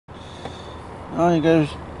Alright guys,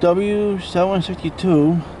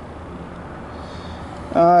 W762.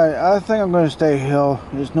 Alright, I think I'm going to stay here.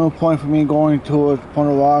 There's no point for me going towards Point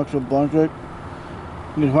of Rocks or Brunswick.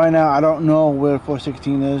 Because right now I don't know where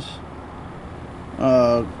 416 is.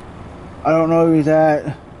 I don't know if he's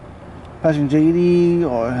at passing JD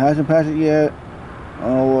or hasn't passed it yet.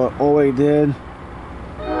 Or where he did.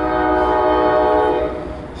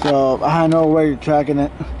 So I had no way of tracking it.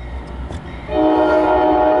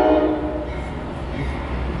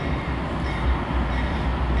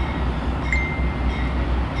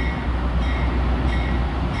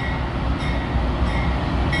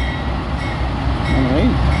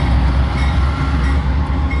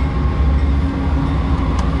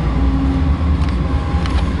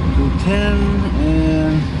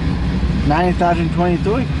 And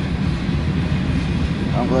 9,023.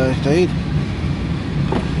 I'm glad I stayed.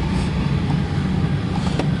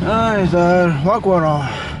 Alright, Rock Runner.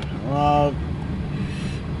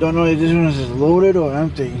 Don't know if this one is loaded or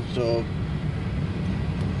empty, so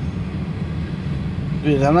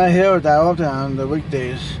because I'm not here that often on the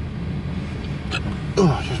weekdays.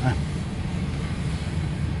 Oh, excuse me.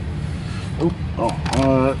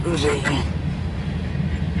 Let's see.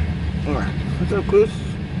 Alright, what's up, Chris?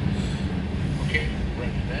 Okay,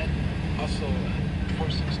 right that. Also,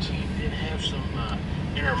 416 did have some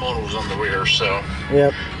intermodals on the rear, so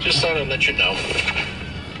yep. Just thought I'd let you know.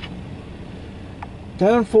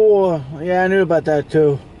 10-4, yeah, I knew about that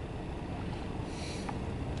too.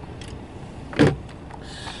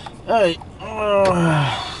 Alright,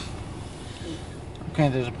 okay,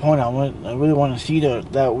 there's a point I really want to see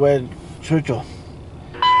that red Churchill.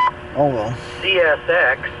 Oh well.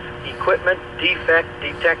 CSX Equipment Defect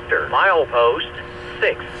Detector. Milepost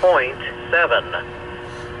 6.7.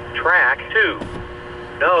 Track 2.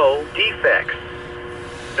 No defects.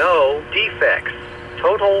 No defects.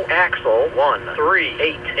 Total axle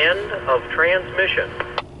 138. End of transmission.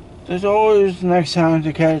 There's always next time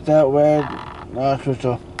to catch that red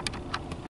Churchill.